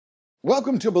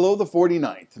Welcome to Below the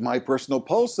 49th, my personal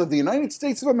pulse of the United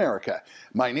States of America,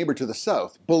 my neighbor to the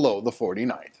south, below the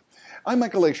 49th. I'm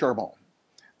Michael A. Charbon.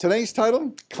 Today's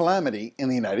title, Calamity in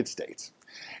the United States.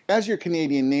 As your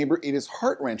Canadian neighbor, it is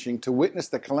heart-wrenching to witness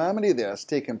the calamity that has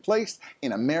taken place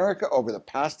in America over the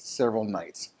past several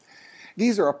nights.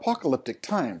 These are apocalyptic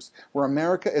times where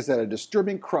America is at a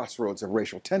disturbing crossroads of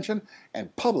racial tension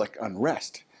and public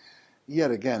unrest.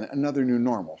 Yet again, another new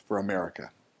normal for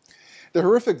America. The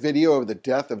horrific video of the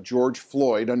death of George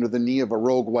Floyd under the knee of a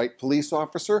rogue white police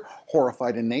officer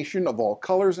horrified a nation of all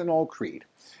colors and all creed.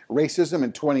 Racism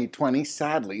in 2020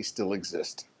 sadly still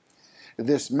exists.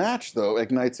 This match, though,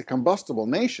 ignites a combustible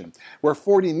nation where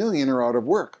 40 million are out of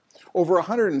work, over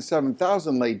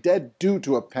 107,000 lay dead due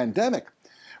to a pandemic,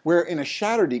 where in a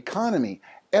shattered economy,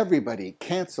 everybody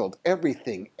canceled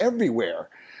everything everywhere,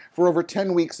 for over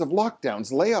 10 weeks of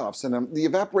lockdowns, layoffs, and the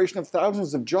evaporation of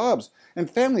thousands of jobs and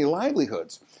family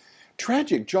livelihoods.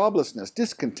 Tragic joblessness,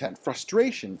 discontent,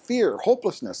 frustration, fear,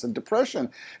 hopelessness, and depression,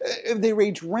 they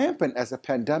rage rampant as the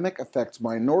pandemic affects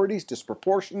minorities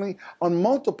disproportionately on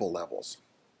multiple levels.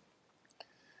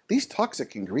 These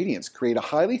toxic ingredients create a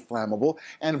highly flammable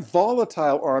and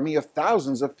volatile army of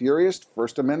thousands of furious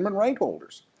First Amendment right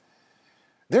holders.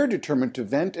 They're determined to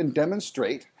vent and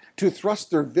demonstrate, to thrust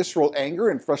their visceral anger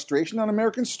and frustration on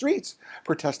American streets,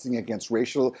 protesting against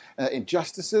racial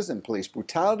injustices and police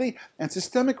brutality and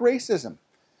systemic racism.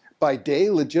 By day,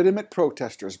 legitimate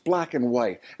protesters, black and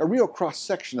white, a real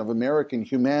cross-section of American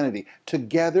humanity,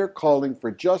 together calling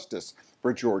for justice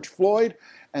for George Floyd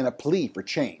and a plea for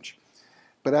change.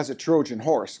 But as a Trojan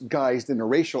horse, guised in a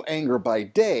racial anger by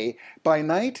day, by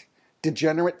night,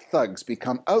 degenerate thugs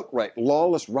become outright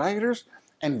lawless rioters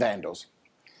and vandals.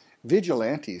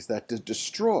 Vigilantes that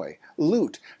destroy,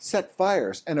 loot, set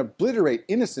fires, and obliterate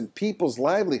innocent people's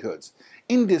livelihoods,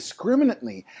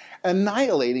 indiscriminately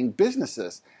annihilating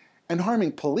businesses and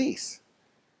harming police.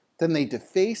 Then they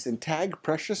deface and tag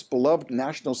precious beloved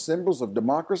national symbols of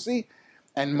democracy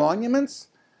and monuments.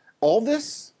 All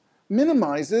this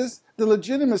minimizes the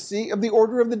legitimacy of the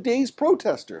order of the day's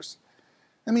protesters.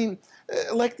 I mean,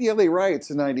 like the LA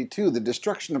riots in '92, the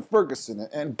destruction of Ferguson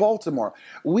and Baltimore,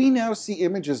 we now see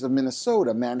images of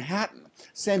Minnesota, Manhattan,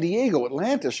 San Diego,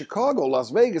 Atlanta, Chicago,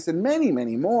 Las Vegas, and many,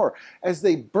 many more as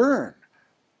they burn.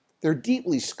 They're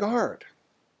deeply scarred,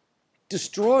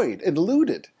 destroyed, and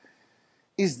looted.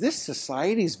 Is this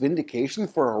society's vindication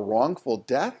for a wrongful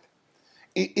death?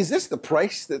 Is this the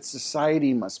price that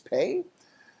society must pay?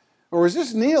 Or is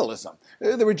this nihilism,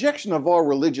 the rejection of all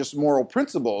religious moral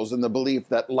principles and the belief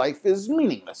that life is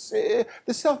meaningless,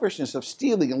 the selfishness of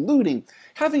stealing and looting,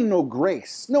 having no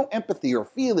grace, no empathy or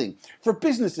feeling for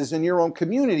businesses in your own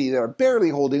community that are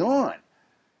barely holding on?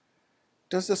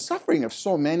 Does the suffering of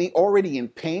so many already in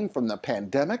pain from the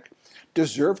pandemic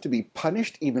deserve to be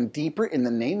punished even deeper in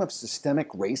the name of systemic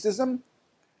racism?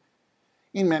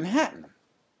 In Manhattan,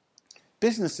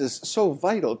 businesses so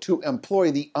vital to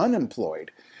employ the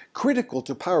unemployed, critical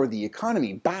to power the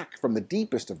economy back from the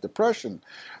deepest of depression,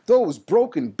 those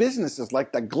broken businesses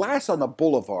like the glass on the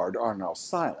boulevard are now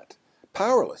silent,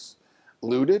 powerless,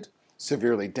 looted,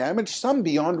 severely damaged, some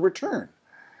beyond return.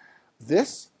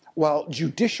 This, while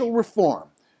judicial reform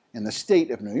in the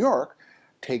state of New York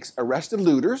takes arrested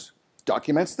looters,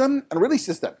 documents them, and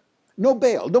releases them. No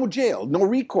bail, no jail, no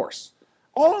recourse,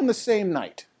 all on the same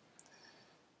night.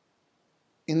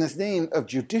 In the name of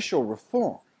judicial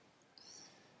reform.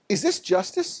 Is this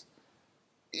justice?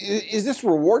 Is this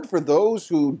reward for those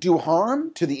who do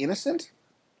harm to the innocent?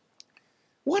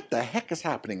 What the heck is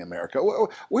happening, America?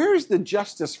 Where is the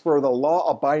justice for the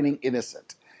law-abiding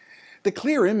innocent? The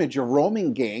clear image of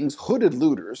roaming gangs, hooded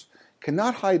looters,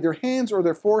 cannot hide their hands or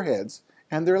their foreheads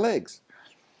and their legs.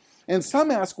 And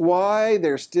some ask why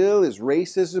there still is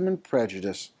racism and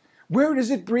prejudice. Where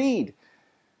does it breed?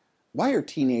 Why are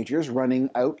teenagers running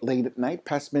out late at night,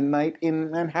 past midnight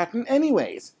in Manhattan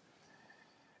anyways?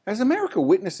 As America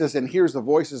witnesses and hears the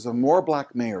voices of more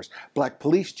black mayors, black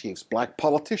police chiefs, black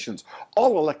politicians,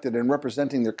 all elected and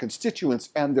representing their constituents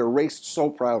and their race so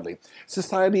proudly,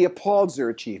 society applauds their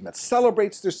achievements,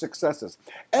 celebrates their successes,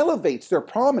 elevates their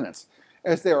prominence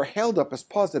as they are held up as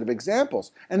positive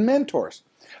examples and mentors.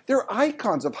 They're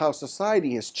icons of how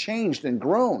society has changed and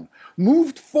grown,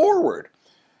 moved forward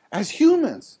as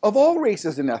humans of all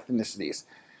races and ethnicities.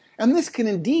 And this can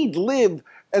indeed live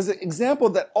as an example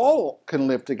that all can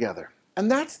live together.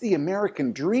 And that's the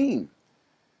American dream,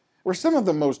 where some of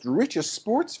the most richest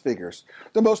sports figures,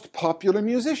 the most popular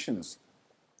musicians,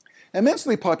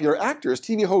 immensely popular actors,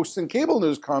 TV hosts, and cable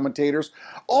news commentators,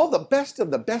 all the best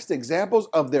of the best examples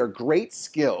of their great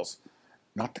skills,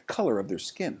 not the color of their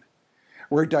skin,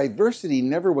 where diversity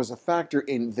never was a factor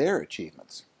in their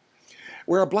achievements,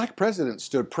 where a black president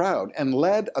stood proud and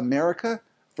led America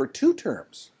for 2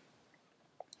 terms.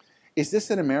 Is this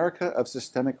an America of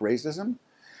systemic racism?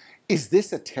 Is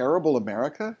this a terrible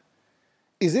America?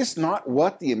 Is this not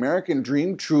what the American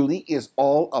dream truly is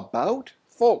all about?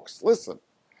 Folks, listen.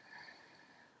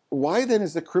 Why then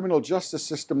is the criminal justice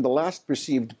system the last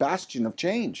perceived bastion of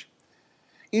change?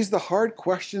 Is the hard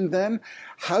question then,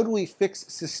 how do we fix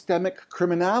systemic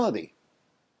criminality?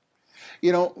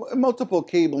 You know, multiple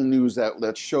cable news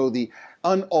outlets show the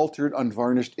unaltered,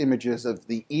 unvarnished images of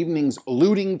the evening's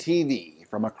looting TV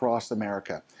from across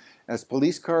America as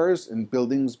police cars and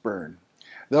buildings burn.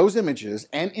 Those images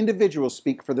and individuals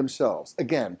speak for themselves.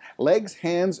 Again, legs,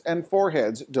 hands, and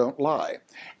foreheads don't lie.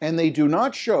 And they do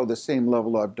not show the same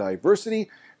level of diversity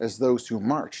as those who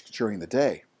marched during the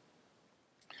day.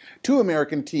 2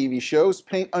 American TV shows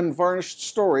paint unvarnished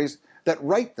stories that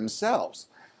write themselves.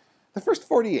 The first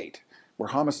 48, where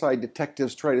homicide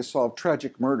detectives try to solve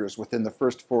tragic murders within the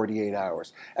first 48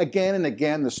 hours. Again and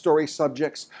again, the story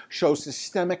subjects show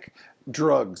systemic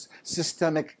drugs,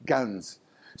 systemic guns,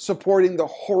 supporting the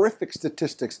horrific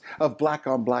statistics of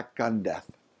black-on-black gun death.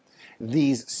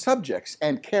 These subjects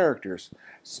and characters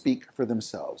speak for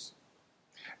themselves.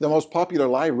 The most popular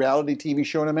live reality TV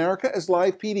show in America is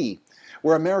Live PD,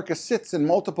 where America sits in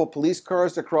multiple police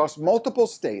cars across multiple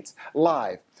states,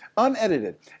 live,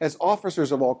 unedited, as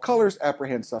officers of all colors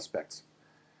apprehend suspects.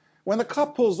 When the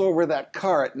cop pulls over that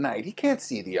car at night, he can't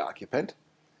see the occupant.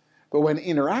 But when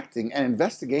interacting and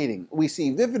investigating, we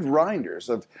see vivid reminders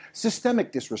of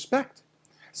systemic disrespect,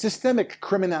 systemic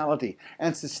criminality,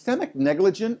 and systemic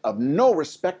negligence of no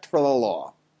respect for the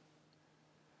law.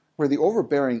 Where the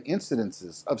overbearing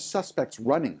incidences of suspects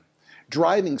running,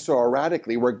 driving so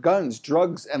erratically, where guns,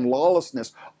 drugs, and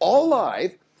lawlessness, all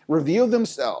live, reveal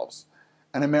themselves,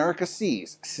 and America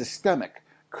sees systemic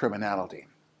criminality.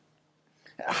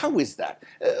 How is that?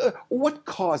 What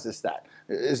causes that?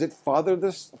 Is it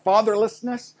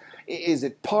fatherlessness? Is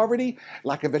it poverty,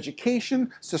 lack of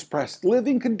education, suppressed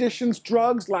living conditions,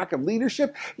 drugs, lack of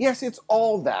leadership? Yes, it's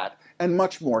all that and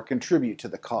much more contribute to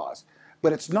the cause.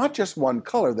 But it's not just one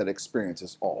color that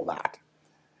experiences all that.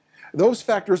 Those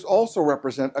factors also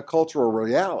represent a cultural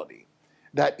reality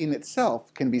that in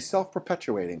itself can be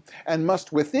self-perpetuating and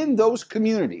must within those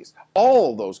communities,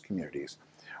 all those communities,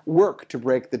 work to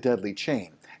break the deadly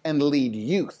chain and lead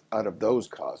youth out of those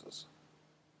causes.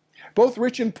 Both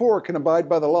rich and poor can abide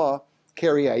by the law,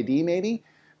 carry ID maybe,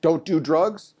 don't do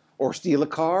drugs, or steal a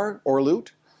car or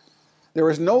loot. There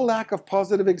is no lack of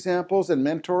positive examples and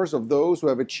mentors of those who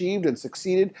have achieved and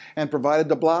succeeded and provided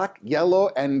the black,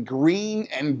 yellow, and green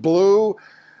and blue,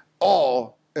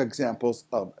 all examples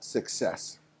of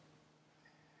success.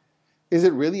 Is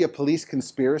it really a police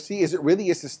conspiracy? Is it really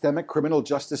a systemic criminal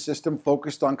justice system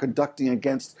focused on conducting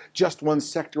against just one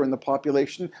sector in the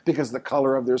population because of the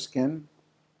color of their skin?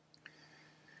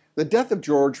 The death of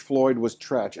George Floyd was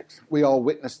tragic. We all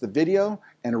witnessed the video,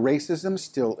 and racism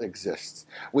still exists.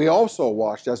 We also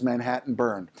watched as Manhattan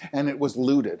burned, and it was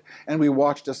looted, and we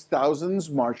watched as thousands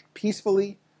marched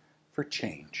peacefully for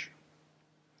change.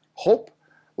 Hope,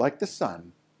 like the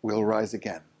sun, will rise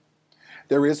again.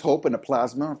 There is hope in a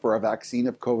plasma for a vaccine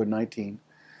of COVID-19,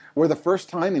 where the first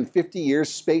time in 50 years,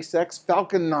 SpaceX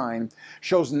Falcon 9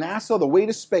 shows NASA the way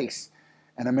to space,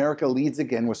 and America leads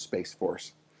again with Space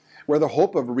Force, where the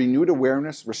hope of renewed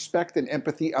awareness, respect, and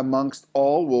empathy amongst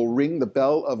all will ring the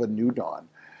bell of a new dawn,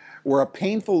 where a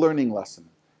painful learning lesson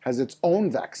has its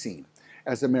own vaccine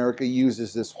as America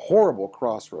uses this horrible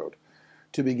crossroad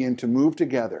to begin to move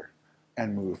together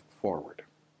and move forward.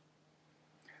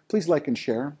 Please like and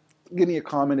share. Give me a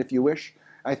comment if you wish.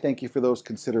 I thank you for those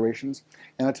considerations.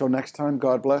 And until next time,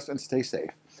 God bless and stay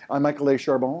safe. I'm Michael A.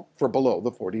 Charbon for Below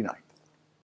the 49th.